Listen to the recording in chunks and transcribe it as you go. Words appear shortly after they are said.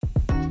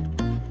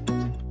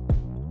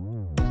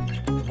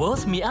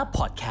Worth Me Up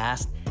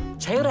Podcast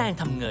ใช้แรง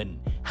ทำเงิน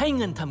ให้เ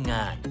งินทำง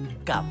าน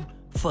กับ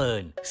เฟิ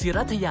ร์น ศิ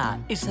รัทยา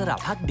อิสระ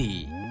ภักดี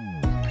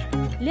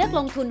เลือกล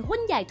งทุนหุ้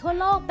นใหญ่ทั่ว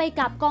โลกไป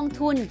กับกอง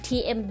ทุน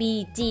TMB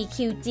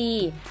GQG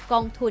ก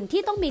องทุน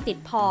ที่ต้องมีติด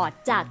พอร์ต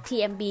จาก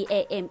TMB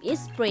AM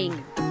East Spring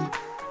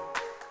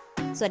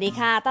สวัสดี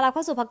ค่ะต้อนรับเ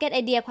ข้าสู่ Pocket ไอ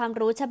เดียความ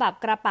รู้ฉบับ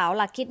กระเป๋า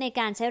หลักคิดใน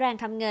การใช้แรง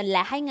ทำเงินแล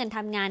ะให้เงินท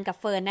ำงานกับ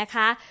เฟิร์นนะค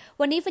ะ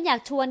วันนี้เฟิร์นอยา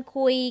กชวน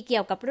คุยเกี่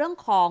ยวกับเรื่อง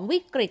ของวิ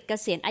กฤตเก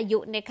ษียณอายุ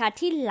นะคะ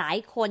ที่หลาย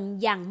คน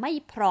ยังไม่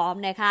พร้อม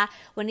นะคะ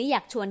วันนี้อย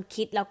ากชวน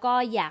คิดแล้วก็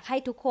อยากให้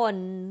ทุกคน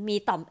มี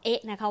ต่อม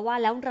นะคะว่า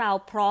แล้วเรา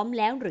พร้อม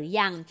แล้วหรือ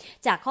ยัง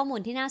จากข้อมูล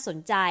ที่น่าสน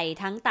ใจ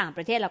ทั้งต่างป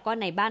ระเทศแล้วก็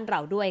ในบ้านเรา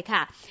ด้วยค่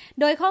ะ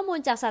โดยข้อมูล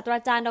จากศาสตรา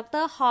จารย์ด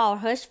ร. ฮอล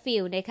เฮิร์ชฟิ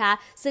ลด์นะคะ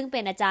ซึ่งเป็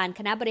นอาจารย์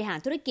คณะบริหาร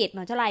ธุรกิจม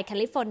หาวิทยาลัยแค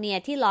ลิฟอร์เนีย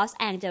ที่ลอส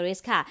แองเจลิส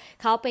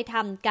เขาไปท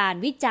ำการ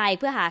วิจัย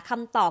เพื่อหาค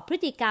ำตอบพฤ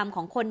ติกรรมข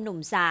องคนหนุ่ม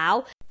สาว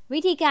วิ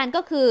ธีการ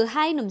ก็คือใ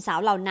ห้หนุ่มสาว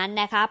เหล่านั้น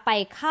นะคะไป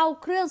เข้า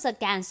เครื่องส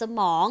แกนสม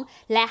อง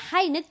และใ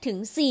ห้นึกถึง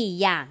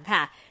4อย่างค่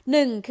ะ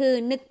1คือ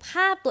นึกภ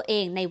าพตัวเอ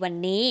งในวัน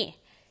นี้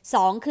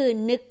2คือ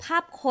นึกภา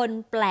พคน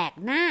แปลก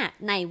หน้า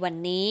ในวัน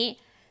นี้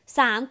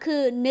3คื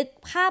อนึก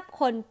ภาพ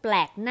คนแปล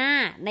กหน้า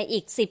ในอี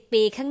ก10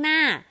ปีข้างหน้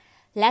า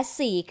และ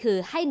4คือ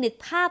ให้นึก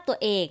ภาพตัว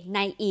เองใน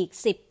อีก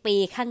10ปี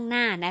ข้างห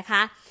น้านะค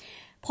ะ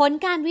ผล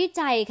การวิ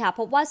จัยค่ะพ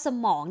บว่าส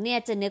มองเนี่ย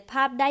จะนึกภ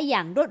าพได้อย่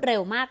างรวดเร็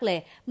วมากเลย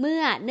เมื่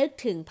อนึก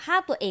ถึงภา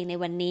พตัวเองใน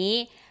วันนี้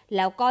แ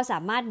ล้วก็สา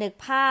มารถนึก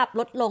ภาพ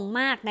ลดลง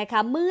มากนะคะ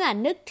เมื่อ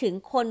นึกถึง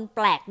คนแป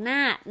ลกหน้า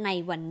ใน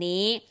วัน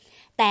นี้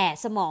แต่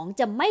สมอง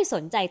จะไม่ส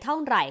นใจเท่า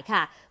ไหร่ค่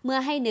ะเมื่อ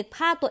ให้นึกภ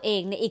าพตัวเอ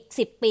งในอีก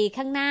10ปี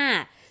ข้างหน้า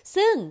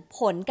ซึ่งผ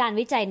ลการ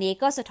วิจัยนี้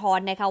ก็สะท้อน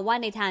นะคะว่า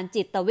ในทาง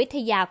จิตวิท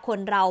ยาคน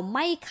เราไ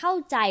ม่เข้า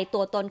ใจ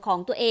ตัวตนของ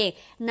ตัวเอง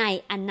ใน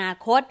อนา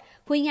คต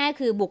พูดง่าย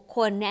คือบุคค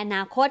ลในอน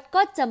าคต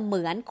ก็จะเห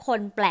มือนค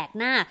นแปลก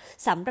หน้า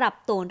สำหรับ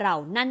ตัวเรา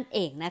นั่นเอ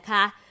งนะค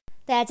ะ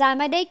แต่อาจารย์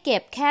ไม่ได้เก็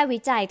บแค่วิ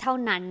จัยเท่า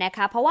นั้นนะค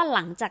ะเพราะว่าห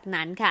ลังจาก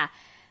นั้นค่ะ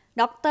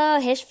ดร.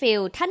 เฮชฟิ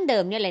ลด์ท่านเดิ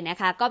มเนี่ยเลยนะ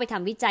คะก็ไปท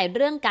ำวิจัยเ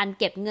รื่องการ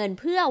เก็บเงิน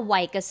เพื่อวั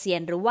ยเกษีย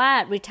ณหรือว่า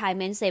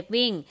retirement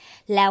saving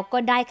แล้วก็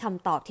ได้ค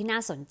ำตอบที่น่า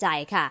สนใจ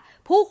ค่ะ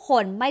ผู้ค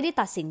นไม่ได้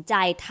ตัดสินใจ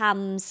ท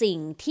ำสิ่ง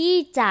ที่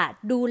จะ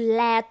ดูแ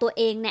ลตัว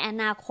เองในอ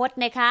นาคต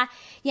นะคะ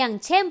อย่าง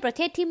เช่นประเ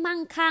ทศที่มั่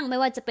งคั่งไม่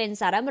ว่าจะเป็น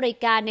สหรัฐอเมริ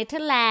กาเนเธอ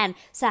ร์แลนด์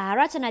สห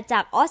ราชอาณาจั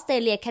กรออสเตร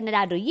เลียแคนาด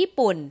าหรือญี่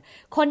ปุ่น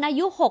คนอา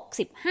ยุ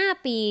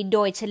65ปีโด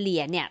ยเฉลี่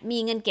ยเนี่ยมี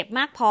เงินเก็บม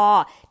ากพอ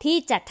ที่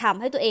จะทำ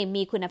ให้ตัวเอง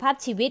มีคุณภาพ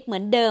ชีวิตเหมื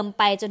อนเดิม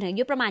ไปจนถึงอา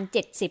ยุประมาณ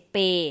70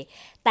ปี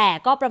แต่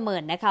ก็ประเมิ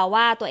นนะคะ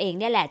ว่าตัวเอง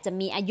เนี่ยแหละจะ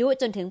มีอายุ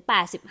จนถึง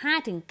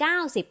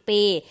 85-90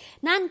 ปี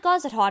นั่นก็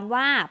สะท้อน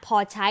ว่าพอ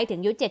ใช้ถึง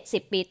อายุ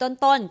70ปี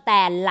ต้นๆแ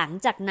ต่หลัง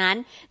จากนั้น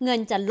เงิน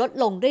จะลด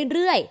ลงเ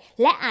รื่อย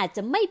ๆและอาจจ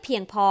ะไม่เพีย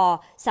งพอ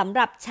สำห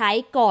รับใช้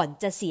ก่อน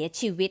จะเสีย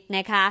ชีวิตน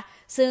ะคะ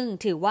ซึ่ง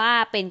ถือว่า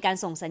เป็นการ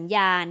ส่งสัญญ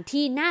าณ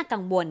ที่น่ากั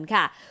งวล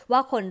ค่ะว่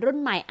าคนรุ่น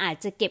ใหม่อาจ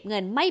จะเก็บเงิ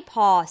นไม่พ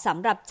อส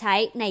ำหรับใช้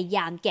ในย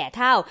ามแก่เ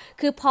ฒ่า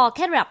คือพอแ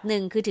ค่ระดับหนึ่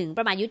งคือถึงป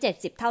ระมาณอายุ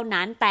70เท่า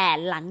นั้นแต่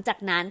หลังจาก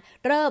นั้น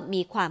เริ่ม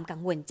มีความกัง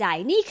วลใจ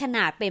นี่ขน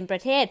าดเป็นปร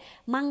ะเทศ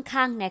มั่ง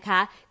คั่งนะคะ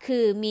คื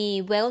อมี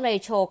wealth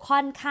ratio ค่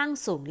อนข้าง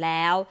สูงแ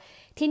ล้ว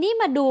ทีนี้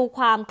มาดูค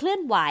วามเคลื่อ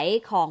นไหว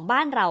ของบ้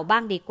านเราบ้า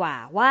งดีกว่า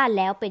ว่าแ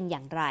ล้วเป็นอย่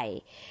างไร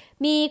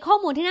มีข้อ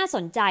มูลที่น่าส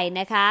นใจ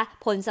นะคะ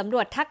ผลสำร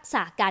วจทักษ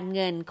ะการเ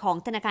งินของ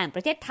ธนาคารป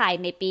ระเทศไทย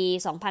ในปี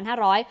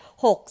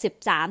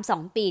 2563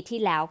 2 ปีที่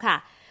แล้วค่ะ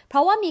เพร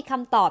าะว่ามีค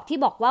ำตอบที่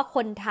บอกว่าค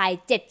นไทย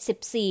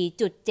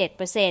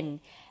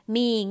 74.7%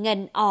 มีเงิ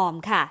นออม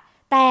ค่ะ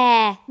แต่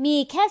มี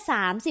แค่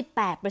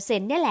 38%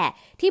 เนี่ยแหละ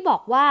ที่บอ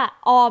กว่า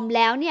ออมแ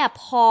ล้วเนี่ย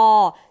พอ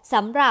ส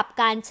ำหรับ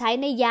การใช้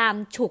ในยาม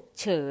ฉุก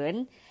เฉิน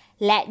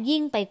และยิ่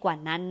งไปกว่า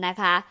นั้นนะ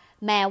คะ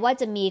แม้ว่า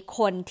จะมีค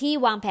นที่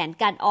วางแผน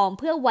การออม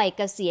เพื่อวัยเ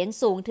กษียณ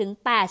สูงถึง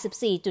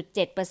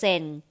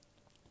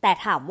 84.7%แต่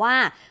ถามว่า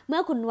เมื่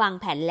อคุณวาง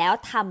แผนแล้ว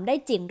ทำได้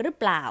จริงหรือ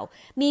เปล่า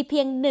มีเพี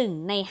ยง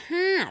1ใน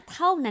5เ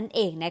ท่านั้นเ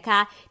องนะคะ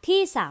ที่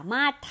สาม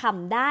ารถท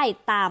ำได้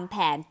ตามแผ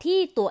นที่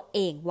ตัวเอ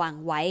งวาง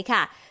ไว้ค่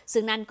ะ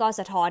ซึ่งนั่นก็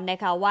สะท้อนนะ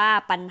คะว่า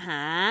ปัญหา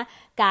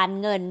การ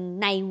เงิน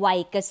ในวัย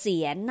เกษี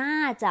ยณน่า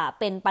จะ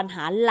เป็นปัญห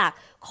าหลัก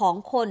ของ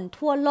คน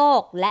ทั่วโล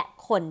กและ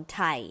คนไ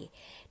ทย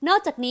นอก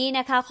จากนี้น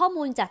ะคะข้อ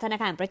มูลจากธนา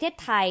คารประเทศ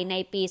ไทยใน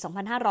ปี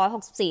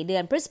 2564 เดื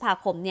อนพฤษภา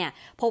คมเนี่ย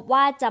พบ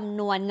ว่าจำ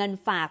นวนเงิน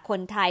ฝากค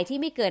นไทยที่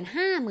ไม่เกิน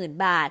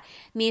 50,000 บาท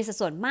มีสัด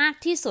ส่วนมาก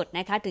ที่สุดน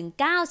ะคะถึง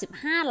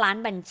 95 ล้าน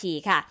บัญชี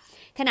ค่ะ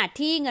ขณะ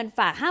ที่เงินฝ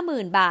าก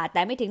 50,000 บาทแ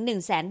ต่ไม่ถึง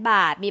 100,000 บ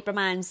าทมีประ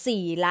มาณ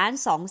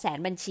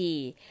 4,200,000 บัญชี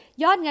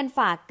ยอดเงินฝ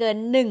ากเกิน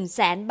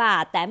 100,000 บา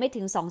ทแต่ไม่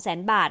ถึง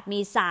 200,000 บาทมี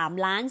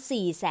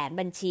 3,400,000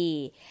 บัญชี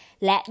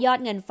และยอด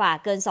เงินฝาก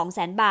เกิน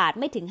 200,000 บาท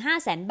ไม่ถึง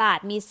 500,000 บาท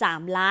มี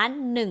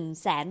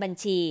 3,100,000 บัญ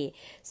ชี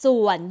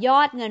ส่วนย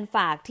อดเงินฝ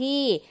าก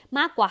ที่ม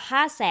ากกว่า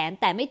 500,000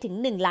 แต่ไม่ถึง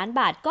 1 ล้าน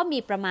บาทก็มี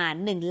ประมาณ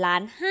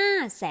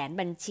 1,500,000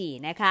 บัญชี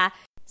นะคะ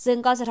ซึ่ง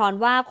ก็สะท้อน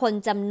ว่าคน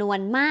จำนวน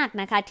มาก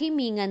นะคะที่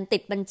มีเงินติ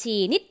ดบัญชี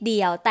นิดเดี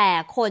ยวแต่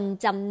คน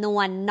จำนว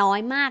นน้อย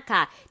มาก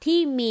ค่ะที่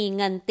มี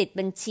เงินติด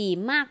บัญชี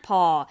มากพ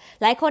อ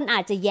หลายคนอา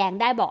จจะแย้ง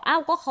ได้บอกอ้า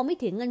วก็เขาไม่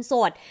ถือเงินส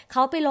ดเข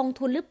าไปลง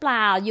ทุนหรือเป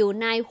ล่าอยู่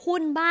ในหุ้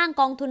นบ้าง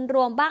กองทุนร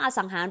วมบ้างอ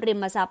สังหาริ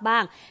มทรัพย์บ้า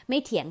งไม่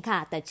เถียงค่ะ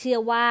แต่เชื่อ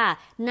ว่า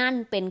นั่น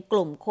เป็นก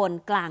ลุ่มคน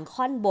กลาง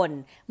ค่อนบน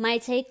ไม่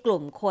ใช่ก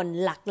ลุ่มคน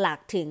หลัก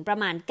ๆถึงประ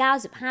มาณ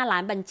95ล้า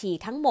นบัญชี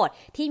ทั้งหมด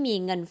ที่มี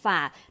เงินฝ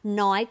าก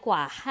น้อยกว่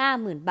า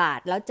 50,000 บา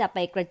ทแล้วจะไป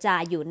กระจา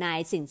ยอยู่ใน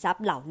สินทรัพ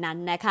ย์เหล่านั้น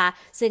นะคะ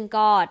ซึ่ง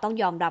ก็ต้อง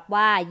ยอมรับ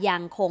ว่ายั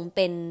งคงเ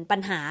ป็นปัญ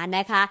หาน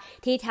ะคะ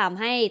ที่ทำ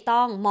ให้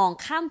ต้องมอง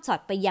ข้ามช็อต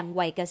ไปยัง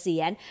วัยเกษี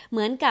ยณเห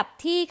มือนกับ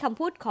ที่คำ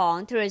พูดของ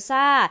เทเรซ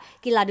า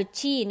กิลาดุช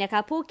ชีนะค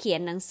ะผู้เขียน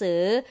หนังสื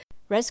อ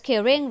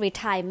Rescuing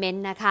Retirement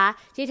นะคะ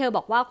ที่เธอบ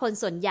อกว่าคน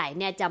ส่วนใหญ่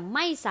เนี่ยจะไ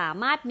ม่สา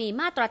มารถมี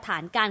มาตรฐา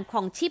นการคร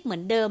องชีพเหมื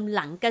อนเดิมห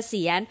ลังเก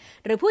ษียณ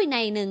หรือพูดใน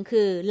หนึ่ง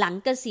คือหลัง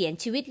เกษียณ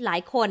ชีวิตหลา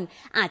ยคน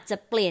อาจจะ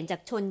เปลี่ยนจา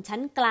กชนชั้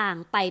นกลาง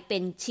ไปเป็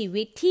นชี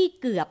วิตที่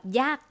เกือบ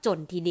ยากจน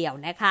ทีเดียว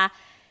นะคะ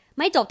ไ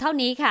ม่จบเท่า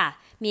นี้ค่ะ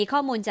มีข้อ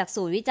มูลจาก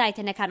ศูนย์วิจัย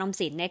ธนาคารออม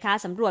สินนะคะ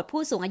สำรวจ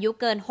ผู้สูงอายุ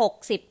เกิน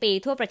60ปี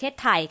ทั่วประเทศ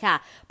ไทยค่ะ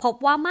พบ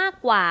ว่ามาก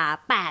กว่า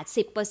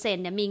 80% เ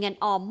นี่ยมีเงิน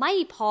ออมไม่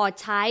พอ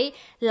ใช้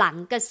หลัง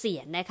เกษี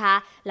ยณนะคะ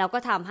แล้วก็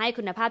ทำให้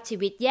คุณภาพชี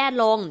วิตแย่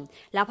ลง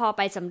แล้วพอไ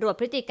ปสำรวจ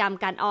พฤติกรรม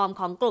การออม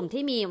ของกลุ่ม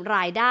ที่มีร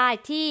ายได้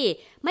ที่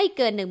ไม่เ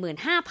กิน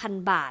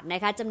 15,000 บาทน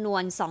ะคะจำนว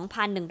น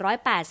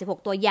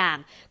 2,186 ตัวอย่าง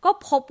ก็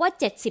พบว่า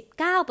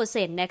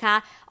 79% นะคะ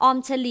ออม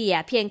เฉลี่ย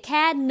เพียงแ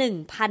ค่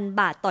 1,000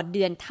 บาทต่อเ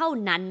ดือนเท่า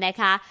นั้นนะ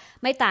คะ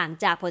ไม่ต่าง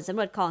จากผลสำ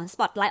รวจของ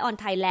Spotlight on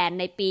Thailand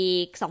ในปี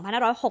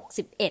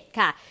 2561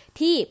 ค่ะ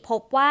ที่พ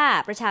บว่า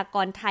ประชาก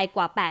รไทยก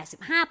ว่า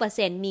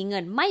 85% มีเงิ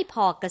นไม่พ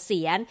อเก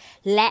ษียณ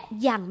และ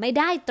ยังไม่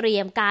ได้เตรี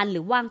ยมการหรื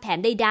อวางแผน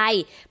ใด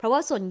ๆเพราะว่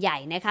าส่วนใหญ่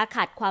นะคะข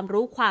าดความ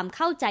รู้ความเ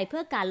ข้าใจเพื่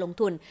อการลง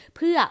ทุนเ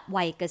พื่อ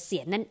วัยเกษี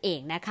ยณนั่นเอง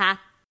นะคะ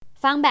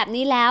ฟังแบบ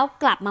นี้แล้ว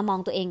กลับมามอง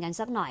ตัวเองกัน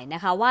สักหน่อยน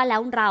ะคะว่าแล้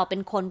วเราเป็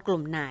นคนก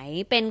ลุ่มไหน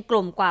เป็นก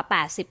ลุ่มกว่า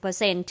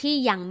 80% ที่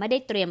ยังไม่ได้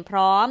เตรียมพ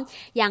ร้อม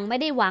ยังไม่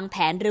ได้วางแผ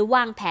นหรือว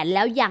างแผนแ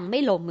ล้วยังไม่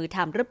ลงมือท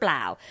ำหรือเปล่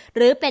าห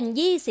รือเป็น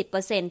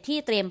 20% ที่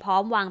เตรียมพร้อ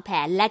มวางแผ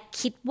นและ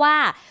คิดว่า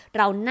เ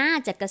ราน่า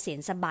จะเกษียณ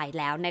สบาย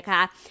แล้วนะค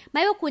ะไ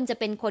ม่ว่าคุณจะ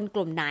เป็นคนก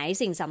ลุ่มไหน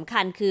สิ่งสำคั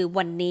ญคือ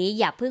วันนี้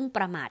อย่าเพิ่งป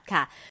ระมาท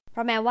ค่ะเพ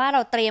ราะแม้ว่าเร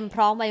าเตรียมพ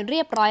ร้อมไว้เรี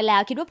ยบร้อยแล้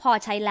วคิดว่าพอ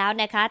ใช้แล้ว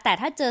นะคะแต่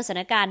ถ้าเจอสถา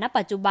นการณ์ณ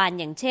ปัจจุบัน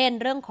อย่างเช่น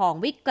เรื่องของ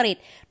วิกฤต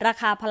รา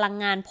คาพลัง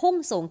งานพุ่ง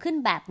สูงขึ้น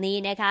แบบนี้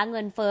นะคะเ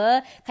งินเฟ้อ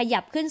ขยั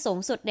บขึ้นสูง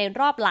สุดใน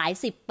รอบหลาย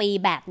10ปี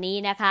แบบนี้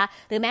นะคะ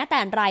หรือแม้แต่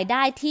รายไ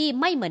ด้ที่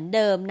ไม่เหมือนเ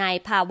ดิมใน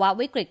ภาวะ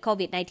วิกฤตโค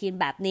วิด -19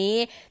 แบบนี้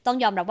ต้อง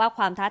ยอมรับว่าค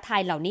วามท้าทา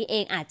ยเหล่านี้เอ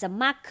งอาจจะ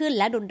มากขึ้น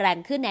และรุนแรง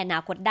ขึ้นในอนา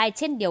คตได้เ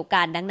ช่นเดียว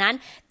กันดังนั้น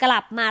กลั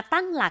บมา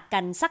ตั้งหลักกั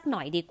นสักหน่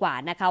อยดีกว่า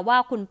นะคะว่า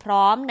คุณพ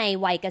ร้อมใน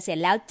วัยเกษียณ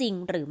แล้วจริง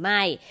หรือไ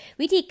ม่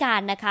วิธีการ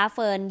นะคะเ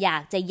ฟิร์นอยา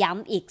กจะย้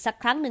ำอีกสัก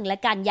ครั้งหนึ่งและ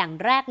กันอย่าง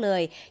แรกเล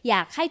ยอย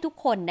ากให้ทุก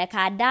คนนะค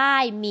ะได้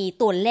มี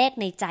ตัวเลข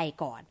ในใจ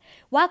ก่อน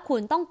ว่าคุ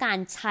ณต้องการ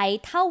ใช้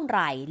เท่าไห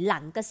ร่หลั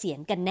งเกษียณ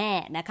กันแน่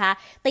นะคะ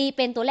ตีเ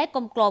ป็นตัวเลข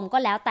กลมๆก็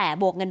แล้วแต่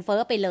บวกเงินเฟ้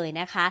อไปเลย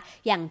นะคะ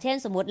อย่างเช่น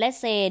สมมติเลท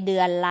เซเดื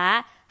อนละ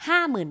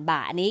50,000 บ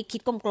าทอันนี้คิ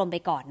ดกลมๆไป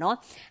ก่อนเนาะ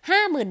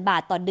 50,000 บา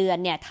ทต่อเดือน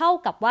เนี่ยเท่า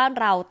กับว่า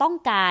เราต้อง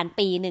การ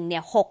ปีหนึ่งเนี่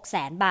ย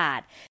 600,000 บาท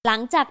หลั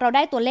งจากเราไ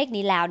ด้ตัวเลข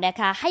นี้แล้วนะ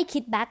คะให้คิ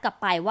ดแบ็กกลับ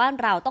ไปว่า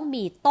เราต้อง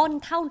มีต้น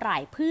เท่าไหร่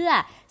เพื่อ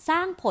สร้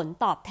างผล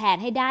ตอบแทน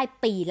ให้ได้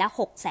ปีละ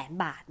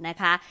 600,000 บาทนะ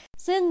คะ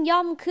ซึ่งย่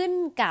อมขึ้น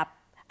กับ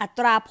อัต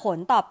ราผล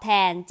ตอบแท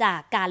นจาก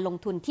การลง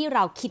ทุนที่เร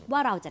าคิดว่า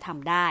เราจะท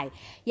ำได้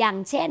อย่าง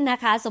เช่นนะ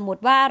คะสมม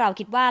ติว่าเรา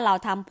คิดว่าเรา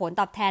ทำผล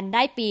ตอบแทนไ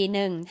ด้ปีห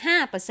นึ่ง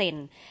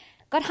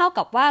 5%ก็เท่า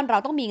กับว่าเรา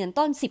ต้องมีเงิน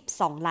ต้น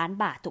12ล้าน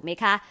บาทถูกไหม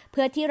คะเ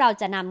พื่อที่เรา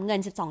จะนำเงิน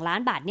12ล้า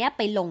นบาทเนี้ยไ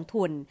ปลง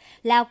ทุน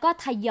แล้วก็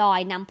ทยอย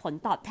นำผล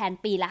ตอบแทน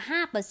ปีละ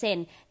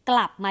 5% ก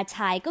ลับมาใ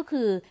ช้ก็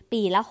คือ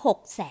ปีละ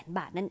 600,000 บ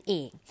าทนั่นเอ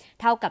ง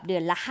เท่ากับเดือ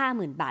นละ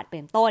 50,000 บาทเ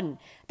ป็นต้น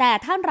แต่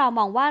ถ้าเราม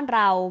องว่าเ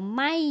รา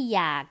ไม่อ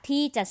ยาก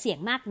ที่จะเสี่ยง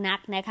มากนัก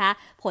นะคะ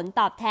ผล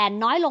ตอบแทน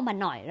น้อยลงมา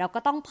หน่อยเราก็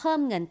ต้องเพิ่ม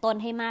เงินต้น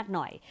ให้มากห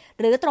น่อย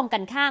หรือตรงกั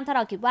นข้ามถ้าเ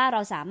ราคิดว่าเร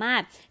าสามาร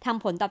ถท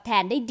ำผลตอบแท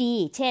นได้ดี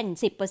เช่น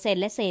 10%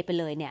 และเซไป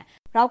เลยเนี่ย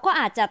เราก็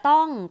อาจจะต้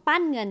องปั้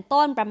นเงิน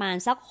ต้นประมาณ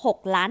สัก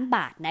6ล้านบ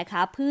าทนะค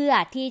ะเพื่อ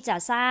ที่จะ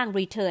สร้าง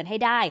return ให้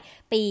ได้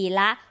ปี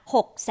ละ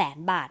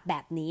 600,000 บาทแบ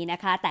บนี้นะ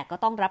คะแต่ก็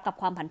ต้องรับกับ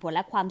ความผันผวนแ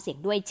ละความเสี่ยง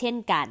ด้วยเช่น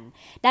กัน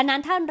ดังนั้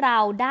นถ้าเรา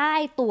ได้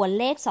ตัว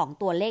เลข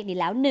2ตัวเลขนี้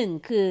แล้ว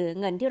1คือ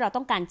เงินที่เรา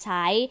ต้องการใ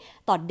ช้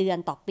ต่อเดือน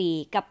ต่อปี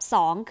กับ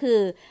2คื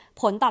อ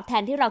ผลตอบแท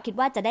นที่เราคิด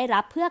ว่าจะได้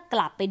รับเพื่อก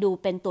ลับไปดู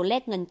เป็นตัวเล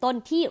ขเงินต้น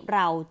ที่เร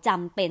าจ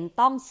ำเป็น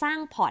ต้องสร้าง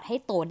พอร์ตให้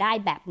โตได้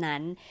แบบนั้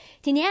น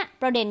ทีเนี้ย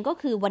ประเด็นก็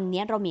คือวัน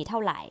นี้เรามีเท่า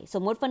ไหร่ส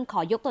มมติเฟิร์นขอ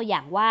ยกตัวอย่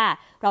างว่า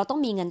เราต้อง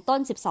มีเงินต้น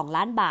12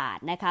ล้านบาท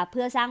นะคะเ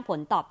พื่อสร้างผล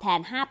ตอบแทน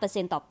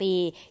 5% ต่อปี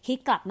คิด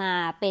กลับมา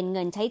เป็นเ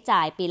งินใช้จ่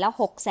ายปีละ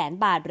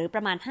 600,000 บาทหรือป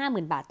ระมาณ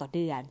 50,000 บาทต่อเ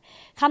ดือน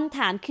คำถ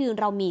ามคือ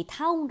เรามีเ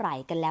ท่าไหร่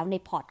กันแล้วใน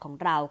พอร์ตของ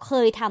เราเค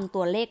ยทำ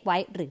ตัวเลขไว้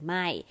หรือไ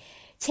ม่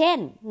เช่น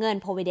เงิน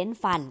Provident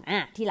Fund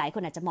ที่หลายค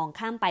นอาจจะมอง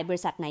ข้ามไปบ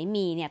ริษัทไหน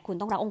มีเนี่ยคุณ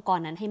ต้องรักองค์กร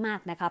นั้นให้มาก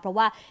นะคะเพราะ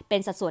ว่าเป็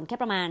นสัดส่วนแค่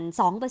ประมาณ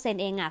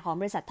 2% เองของ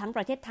บริษัททั้งป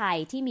ระเทศไทย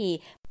ที่มี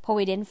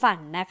Provident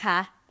Fund นะคะ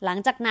หลัง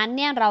จากนั้นเ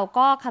นี่ยเรา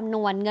ก็คำน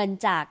วณเงิน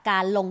จากกา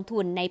รลงทุ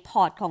นในพ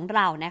อร์ตของเ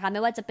รานะคะไ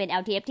ม่ว่าจะเป็น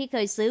LTF ที่เค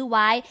ยซื้อไ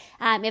ว้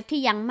RMF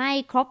ที่ยังไม่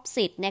ครบ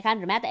สิทธิ์นะคะห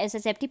รือแม้แต่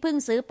SSF ที่เพิ่ง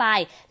ซื้อไป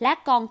และ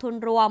กองทุน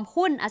รวม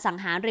หุ้นอสัง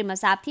หาริม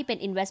ทรัพย์ที่เป็น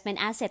investment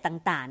asset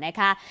ต่างๆนะ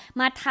คะ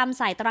มาทำใ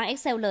ส่ตาราง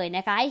Excel เลยน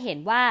ะคะให้เห็น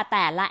ว่าแ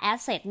ต่ละ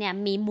asset เนี่ย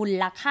มีมู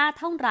ลค่า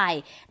เท่าไหร่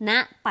ณ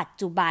ปัจ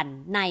จุบัน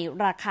ใน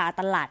ราคา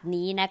ตลาด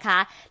นี้นะคะ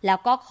แล้ว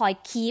ก็คอย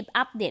keep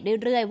อัปเดต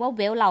เรื่อยๆว่าเ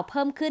วลเราเ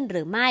พิ่มขึ้นห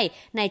รือไม่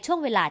ในช่วง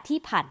เวลาที่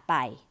ผ่านไป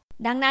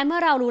ดังนั้นเมื่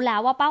อเรารู้แล้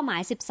วว่าเป้าหมา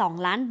ย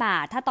12ล้านบา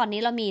ทถ้าตอนนี้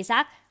เรามีสั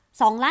ก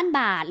2ล้าน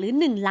บาทหรือ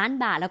1ล้าน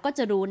บาทแล้วก็จ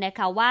ะรู้นะค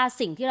ะว่า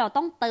สิ่งที่เรา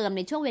ต้องเติมใ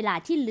นช่วงเวลา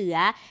ที่เหลือ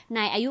ใน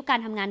อายุการ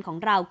ทำงานของ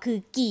เราคือ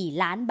กี่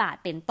ล้านบาท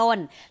เป็นต้น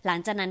หลัง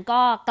จากนั้น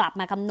ก็กลับ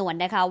มาคำนวณ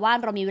นะคะว่า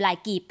เรามีเวลา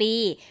กี่ปี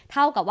เ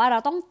ท่ากับว่าเรา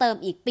ต้องเติม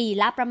อีกปี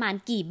ละประมาณ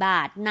กี่บ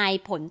าทใน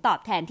ผลตอบ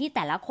แทนที่แ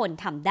ต่ละคน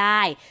ทำได้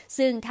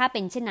ซึ่งถ้าเป็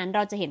นเช่นนั้นเร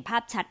าจะเห็นภา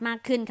พชัดมาก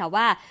ขึ้นค่ะ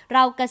ว่าเร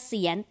าเก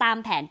ษียณตาม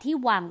แผนที่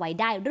วางไว้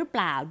ได้หรือเป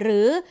ล่าห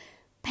รือ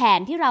แผ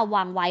นที่เราว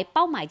างไว้เ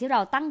ป้าหมายที่เร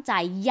าตั้งใจ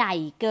ใหญ่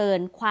เกิ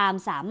นความ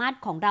สามารถ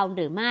ของเราห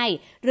รือไม่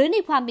หรือใน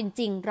ความเป็น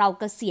จริงเรา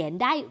เกษียณ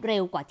ได้เร็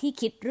วกว่าที่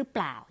คิดหรือเป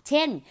ล่าเ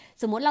ช่น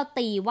สมมติเรา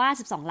ตีว่า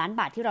12ล้าน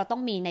บาทที่เราต้อ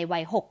งมีในวั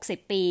ย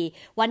60ปี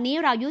วันนี้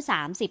เราอายุ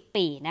30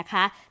ปีนะค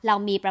ะเรา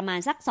มีประมาณ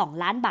สัก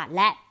2ล้านบาทแ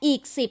ละอี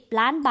ก10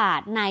ล้านบา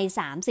ทใน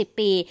30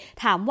ปี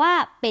ถามว่า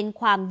เป็น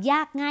ความย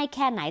ากง่ายแ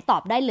ค่ไหนตอ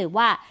บได้เลย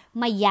ว่า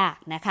ไม่ยาก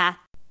นะคะ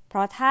เพ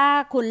ราะถ้า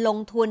คุณลง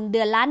ทุนเดื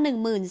อนละ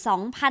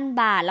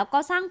 12,000 บาทแล้วก็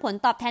สร้างผล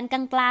ตอบแทนกล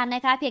างๆน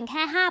ะคะเพียงแ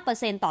ค่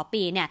 5% ต่อ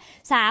ปีเนี่ย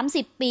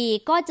30ปี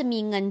ก็จะมี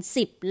เงิน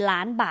10ล้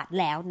านบาท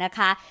แล้วนะค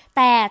ะแ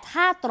ต่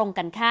ถ้าตรง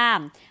กันข้าม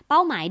เป้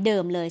าหมายเดิ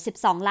มเลย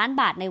12ล้าน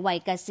บาทในวัย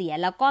เกษียณ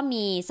แล้วก็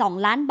มี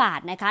2ล้านบาท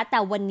นะคะแต่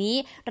วันนี้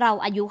เรา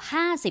อายุ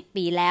50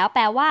ปีแล้วแป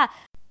ลว่า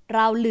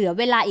เราเหลือ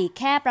เวลาอีก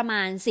แค่ประม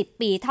าณ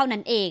10ปีเท่านั้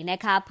นเองน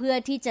ะคะเพื่อ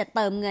ที่จะเ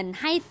ติมเงิน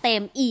ให้เต็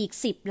มอีก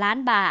10ล้าน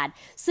บาท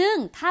ซึ่ง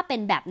ถ้าเป็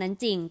นแบบนั้น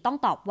จริงต้อง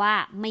ตอบว่า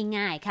ไม่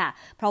ง่ายค่ะ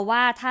เพราะว่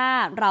าถ้า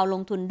เราล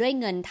งทุนด้วย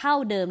เงินเท่า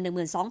เดิม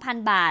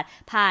 12,000 บาท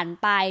ผ่าน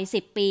ไป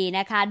10ปีน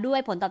ะคะด้วย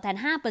ผลตอบแทน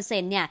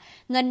 5% เนี่ย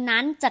เงิน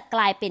นั้นจะก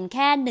ลายเป็นแ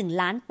ค่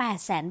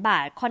 1,800,000 บา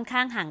ทค่อนข้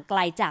างห่างไกล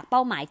จากเป้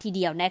าหมายทีเ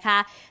ดียวนะคะ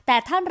แต่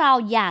ถ้าเรา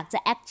อยากจะ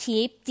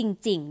achieve จ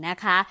ริงๆนะ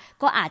คะ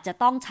ก็อาจจะ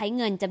ต้องใช้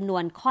เงินจำนว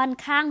นค่อน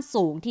ข้าง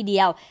สูงทีเ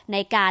ดียวใน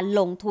การ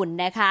ลงทุน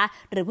นะคะ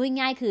หรือพูด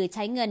ง่ายคือใ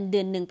ช้เงินเดื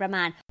อนหนึ่งประม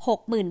าณ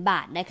 60,000 บ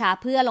าทนะคะ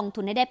เพื่อลง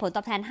ทุนให้ได้ผลต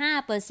อบแทน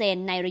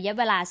 5% ในระยะ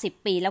เวลา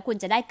10ปีแล้วคุณ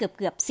จะได้เ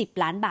กือบ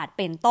10ล้านบาท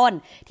เป็นต้น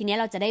ทีนี้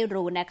เราจะได้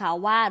รู้นะคะ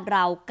ว่าเร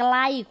าใก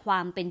ล้ควา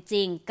มเป็นจ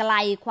ริงไกล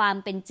ความ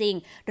เป็นจริง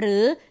หรื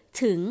อ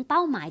ถึงเป้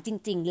าหมายจ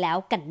ริงๆแล้ว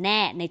กันแน่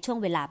ในช่วง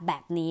เวลาแบ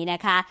บนี้น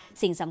ะคะ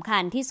สิ่งสำคั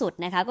ญที่สุด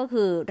นะคะก็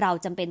คือเรา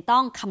จำเป็นต้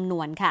องคำน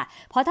วณค่ะ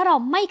เพราะถ้าเรา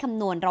ไม่ค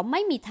ำนวณเราไ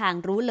ม่มีทาง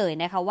รู้เลย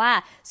นะคะว่า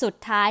สุด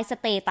ท้ายส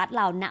เตตัสเ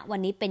ราณวัน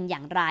นี้เป็นอย่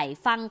างไร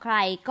ฟังใคร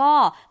ก็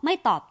ไม่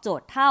ตอบโจ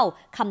ทย์เท่า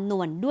คำน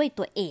วณด้วย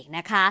ตัวเองน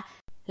ะคะ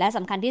และส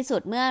ำคัญที่สุ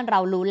ดเมื่อเรา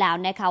รู้แล้ว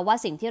นะคะว่า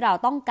สิ่งที่เรา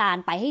ต้องการ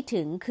ไปให้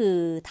ถึงคือ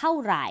เท่า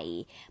ไหร่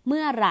เ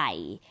มื่อไหร่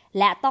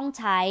และต้อง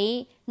ใช้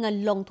เงิน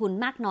ลงทุน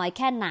มากน้อยแ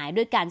ค่ไหน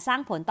ด้วยการสร้าง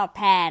ผลตอบ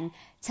แทน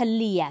เฉ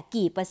ลี่ย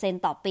กี่เปอร์เซ็น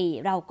ต์ต่อปี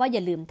เราก็อย่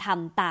าลืมท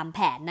ำตามแผ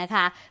นนะค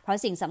ะเพราะ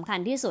สิ่งสำคัญ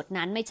ที่สุด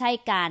นั้นไม่ใช่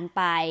การไ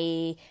ป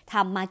ท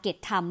ำ market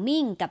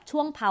timing กับช่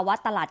วงภาวะ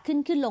ตลาด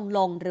ขึ้นล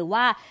งหรือ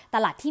ว่าต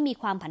ลาดที่มี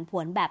ความผันผ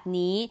วนแบบ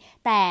นี้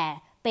แต่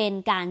เป็น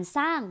การส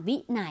ร้างวิ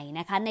นัย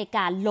นะคะในก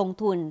ารลง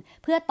ทุน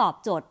เพื่อตอบ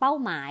โจทย์เป้า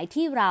หมาย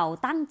ที่เรา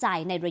ตั้งใจ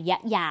ในระยะ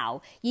ยาว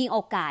ยิ่งโอ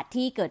กาส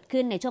ที่เกิด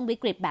ขึ้นในช่วงวิ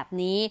กฤตแบบ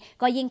นี้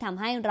ก็ยิ่งทำ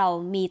ให้เรา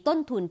มีต้น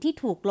ทุนที่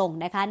ถูกลง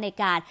นะคะใน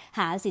การห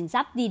าสินท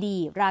รัพย์ดี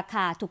ๆราค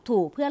าถู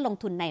กๆเพื่อลง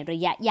ทุนในระ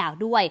ยะยาว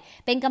ด้วย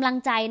เป็นกำลัง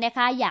ใจนะค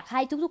ะอยากใ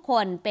ห้ทุกๆค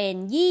นเป็น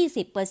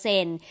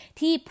 20%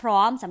 ที่พร้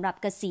อมสำหรับ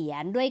เกษีย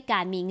ณด้วยกา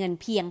รมีเงิน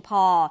เพียงพ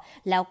อ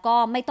แล้วก็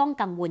ไม่ต้อง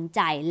กังวลใ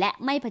จและ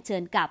ไม่เผชิ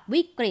ญกับ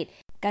วิกฤต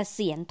เก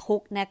ษียณทุ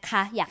กข์นะค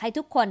ะอยากให้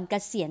ทุกคนเก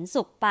ษียณ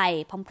สุขไป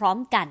พร้อม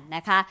ๆกันน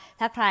ะคะ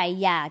ถ้าใคร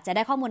อยากจะไ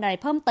ด้ข้อมูลอะไร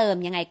เพิ่มเติม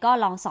ยังไงก็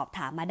ลองสอบถ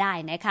ามมาได้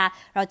นะคะ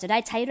เราจะได้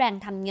ใช้แรง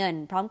ทำเงิน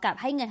พร้อมกับ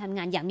ให้เงินทำง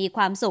านอย่างมีค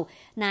วามสุข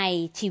ใน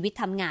ชีวิต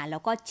ทำงานแล้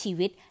วก็ชี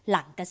วิตห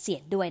ลังเกษีย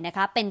ณด้วยนะค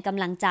ะเป็นก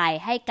ำลังใจ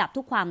ให้กับ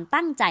ทุกความ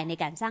ตั้งใจใน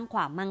การสร้างคว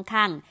ามมั่ง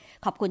คั่ง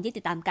ขอบคุณที่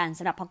ติดตามกันส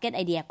ำหรับ Pocket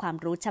Idea ความ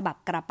รู้ฉบับ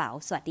กระเป๋า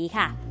สวัสดี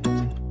ค่ะ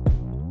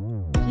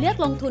เลือก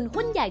ลงทุน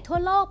หุ้นใหญ่ทั่ว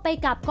โลกไป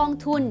กับกอง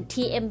ทุน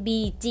TMB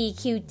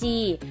GQG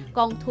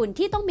กองทุน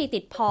ที่ต้องมีติ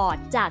ดพอร์ต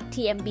จาก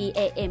TMB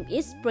AM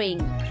East Spring